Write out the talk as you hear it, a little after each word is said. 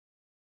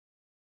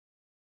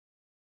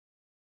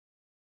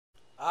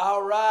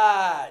All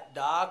right,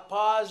 Doc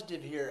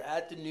Positive here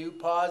at the new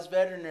Paws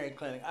Veterinary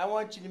Clinic. I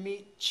want you to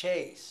meet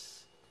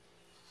Chase.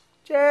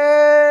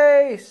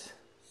 Chase!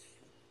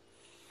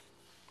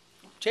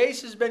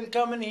 Chase has been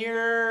coming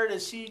here to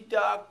see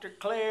Dr.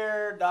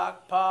 Claire,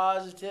 Doc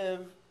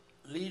Positive,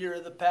 leader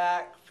of the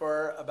pack,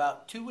 for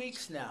about 2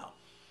 weeks now.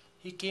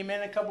 He came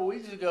in a couple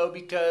weeks ago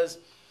because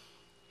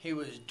he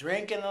was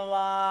drinking a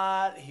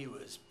lot, he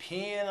was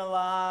peeing a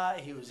lot,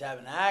 he was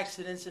having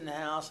accidents in the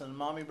house, and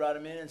mommy brought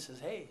him in and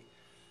says, hey,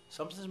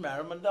 something's the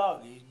matter with my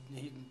dog.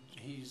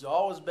 He's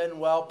always been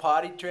well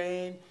potty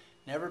trained,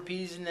 never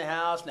pees in the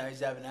house. Now he's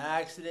having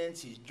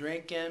accidents, he's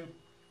drinking.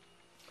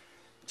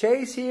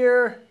 Chase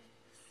here,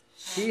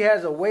 he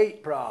has a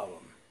weight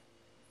problem.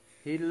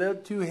 He's a little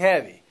too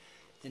heavy.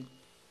 And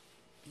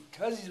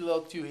because he's a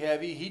little too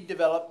heavy, he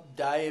developed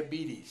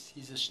diabetes.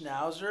 He's a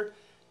schnauzer,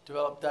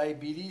 developed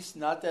diabetes,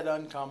 not that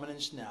uncommon in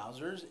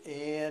schnauzers,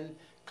 and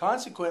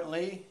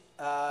consequently,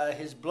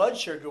 his blood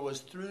sugar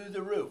was through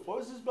the roof. What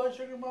was his blood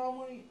sugar,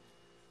 Mom?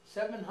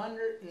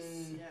 700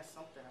 and... Yeah,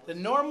 something. The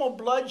normal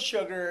blood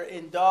sugar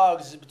in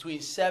dogs is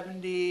between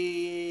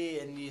 70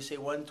 and you say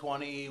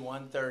 120,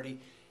 130.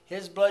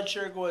 His blood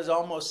sugar was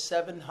almost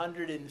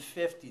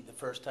 750 the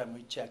first time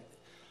we checked it.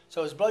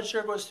 So his blood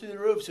sugar was through the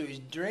roof, so he's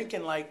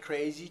drinking like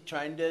crazy,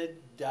 trying to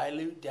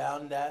dilute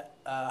down that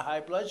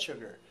high blood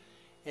sugar.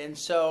 And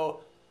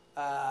so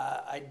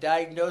I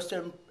diagnosed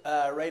him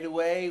right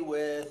away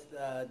with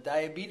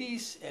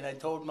diabetes, and I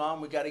told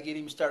Mom we got to get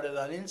him started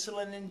on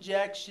insulin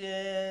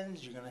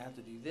injections. You're going to have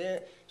to do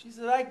this. She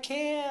said, I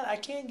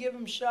can't give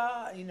him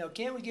shot.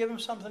 Can't we give him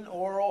something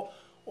oral?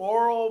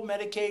 Oral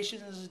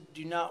medications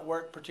do not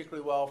work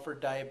particularly well for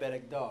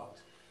diabetic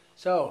dogs.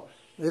 So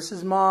this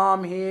is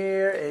Mom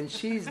here, and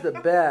she's the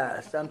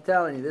best. I'm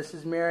telling you, this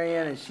is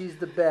Marianne, and she's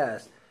the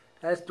best.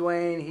 That's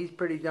Dwayne. He's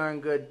pretty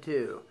darn good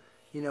too.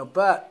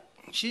 But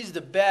she's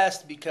the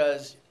best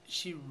because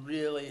she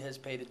really has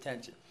paid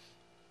attention.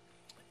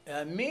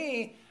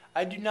 Me,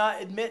 I do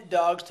not admit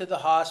dogs to the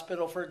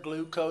hospital for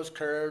glucose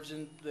curves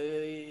and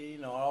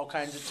all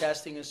kinds of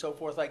testing and so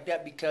forth like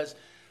that, because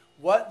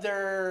what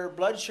their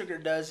blood sugar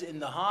does in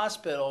the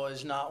hospital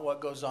is not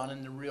what goes on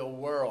in the real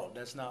world.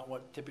 That's not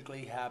what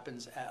typically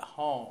happens at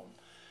home.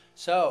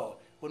 So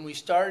when we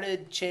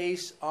started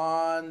Chase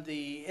on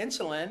the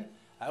insulin,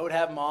 I would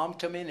have Mom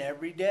come in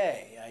every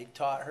day. I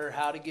taught her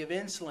how to give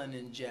insulin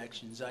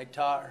injections. I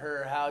taught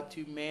her how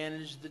to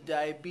manage the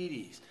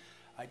diabetes.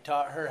 I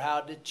taught her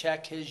how to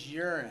check his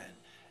urine.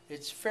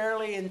 It's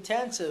fairly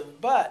intensive,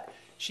 but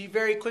she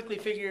very quickly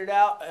figured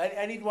out,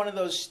 I need one of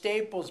those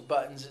Staples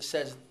buttons that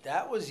says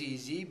that was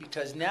easy,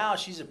 because now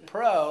she's a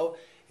pro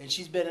and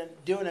she's been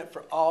doing it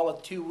for all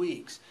of 2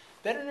 weeks.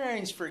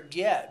 Veterinarians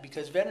forget,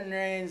 because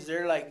veterinarians,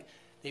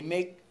 they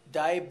make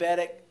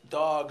diabetic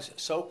dogs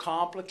so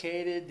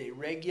complicated, they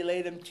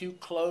regulate them too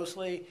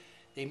closely,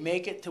 they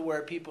make it to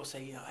where people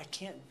say, I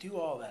can't do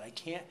all that, I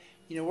can't,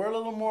 we're a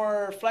little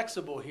more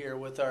flexible here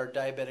with our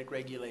diabetic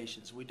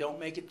regulations. We don't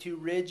make it too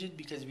rigid,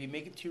 because if you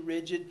make it too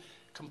rigid,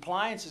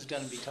 compliance is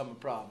going to become a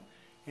problem.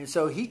 And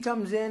so he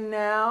comes in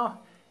now,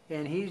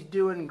 and he's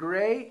doing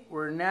great.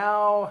 We're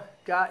now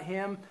got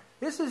him,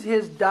 this is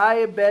his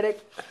diabetic,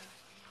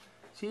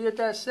 see what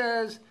that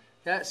says?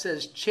 That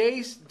says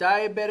Chase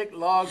Diabetic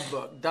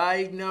Logbook.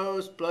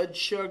 Diagnosed, blood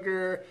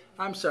sugar.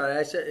 I'm sorry,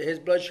 I said his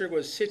blood sugar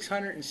was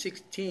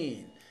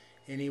 616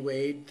 and he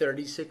weighed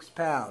 36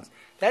 pounds.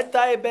 That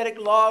diabetic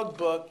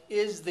logbook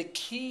is the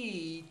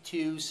key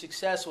to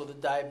success with a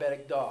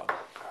diabetic dog.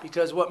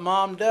 Because what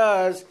Mom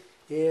does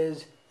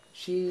is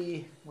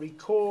she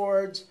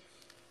records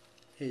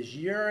his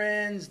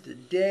urines, the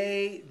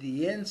date,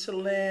 the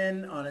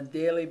insulin on a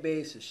daily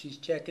basis. She's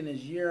checking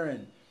his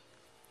urine.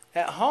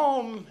 At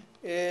home,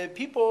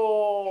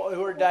 people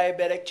who are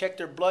diabetic check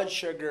their blood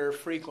sugar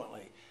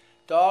frequently.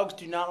 Dogs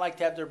do not like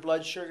to have their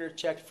blood sugar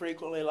checked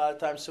frequently a lot of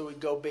times, so we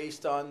go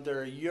based on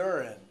their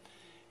urine.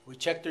 We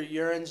check their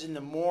urines in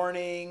the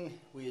morning.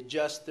 We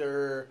adjust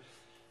their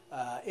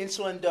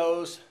insulin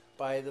dose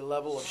by the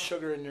level of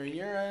sugar in their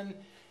urine.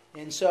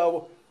 And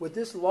so with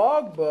this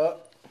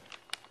logbook,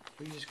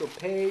 we just go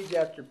page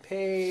after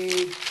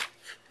page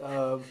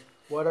of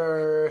what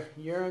our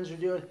urines are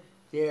doing.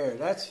 There,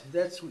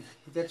 that's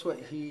what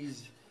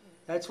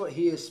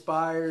he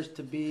aspires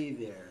to be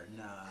there.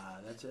 Nah,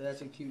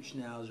 that's a cute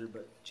schnauzer,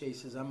 but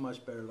Chase says I'm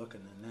much better looking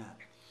than that.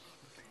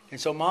 And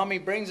so Mommy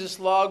brings this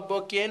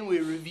logbook in. We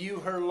review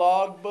her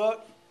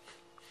logbook.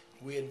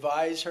 We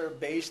advise her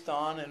based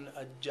on and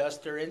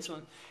adjust her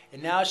insulin.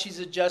 And now she's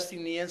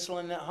adjusting the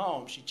insulin at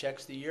home. She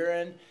checks the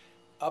urine,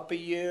 up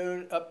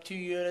 2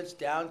 units,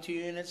 down 2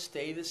 units,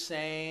 stay the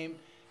same.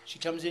 She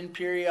comes in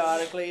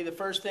periodically. The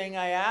first thing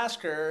I ask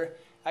her,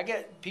 I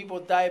get people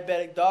with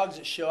diabetic dogs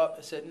that show up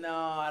and said, no,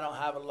 I don't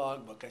have a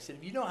logbook. I said,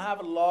 if you don't have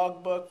a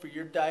logbook for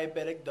your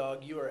diabetic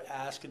dog, you are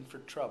asking for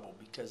trouble,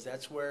 because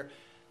that's where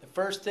the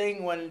first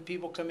thing when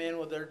people come in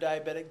with their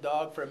diabetic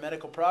dog for a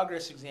medical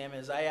progress exam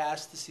is I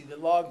ask to see the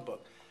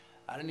logbook.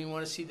 I don't even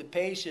want to see the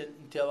patient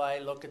until I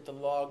look at the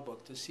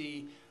logbook to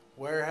see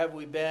where have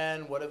we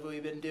been, what have we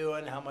been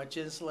doing, how much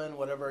insulin,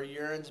 whatever our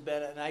urine's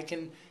been, and I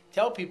can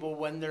tell people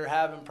when they're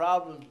having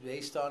problems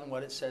based on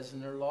what it says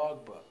in their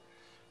logbook.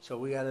 So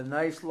we got a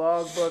nice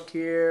logbook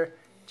here.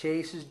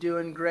 Chase is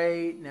doing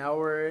great. Now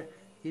we're,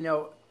 you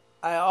know,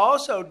 I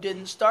also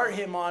didn't start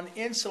him on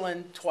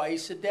insulin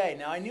twice a day.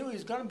 Now I knew he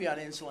was going to be on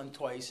insulin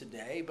twice a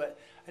day, but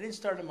I didn't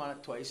start him on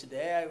it twice a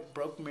day. I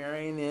broke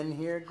Marion in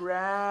here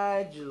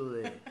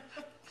gradually.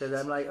 Because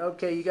I'm like,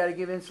 okay, you got to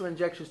give insulin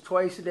injections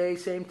twice a day,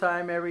 same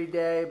time every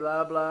day,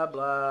 blah, blah,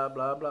 blah,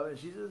 blah, blah. And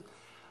she says,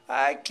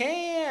 I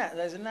can't.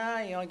 I said, nah,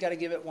 you only got to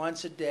give it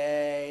once a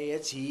day.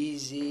 It's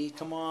easy.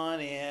 Come on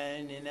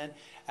in. And then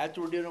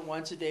after we're doing it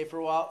once a day for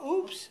a while,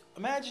 oops,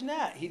 imagine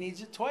that. He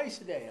needs it twice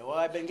a day. Well,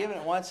 I've been giving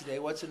it once a day.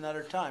 What's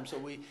another time? So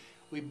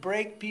we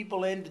break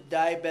people into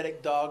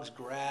diabetic dogs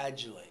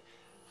gradually.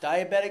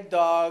 Diabetic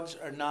dogs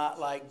are not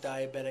like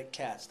diabetic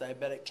cats.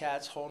 Diabetic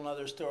cats, whole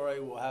nother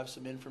story. We'll have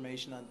some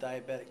information on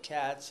diabetic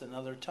cats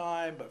another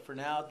time. But for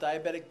now,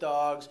 diabetic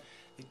dogs,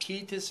 the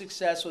key to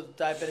success with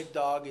a diabetic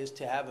dog is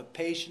to have a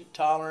patient,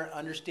 tolerant,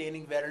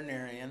 understanding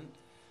veterinarian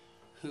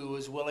who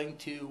is willing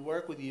to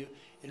work with you,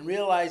 and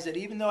realize that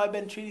even though I've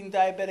been treating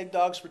diabetic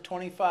dogs for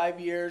 25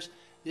 years,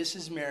 this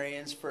is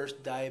Marion's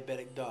first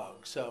diabetic dog.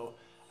 So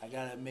I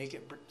got to make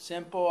it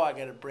simple, I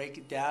got to break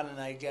it down, and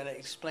I got to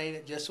explain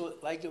it just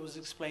like it was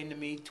explained to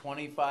me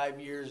 25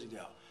 years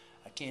ago.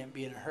 I can't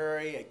be in a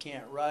hurry, I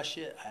can't rush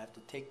it, I have to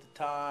take the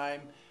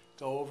time,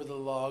 go over the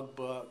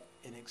logbook,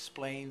 and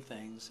explain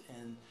things.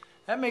 And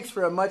that makes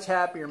for a much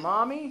happier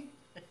mommy.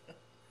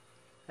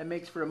 That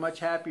makes for a much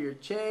happier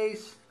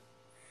Chase.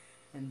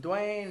 And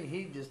Dwayne,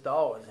 he's just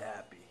always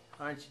happy.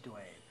 Aren't you,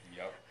 Dwayne?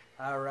 Yep.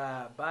 All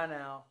right, bye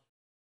now.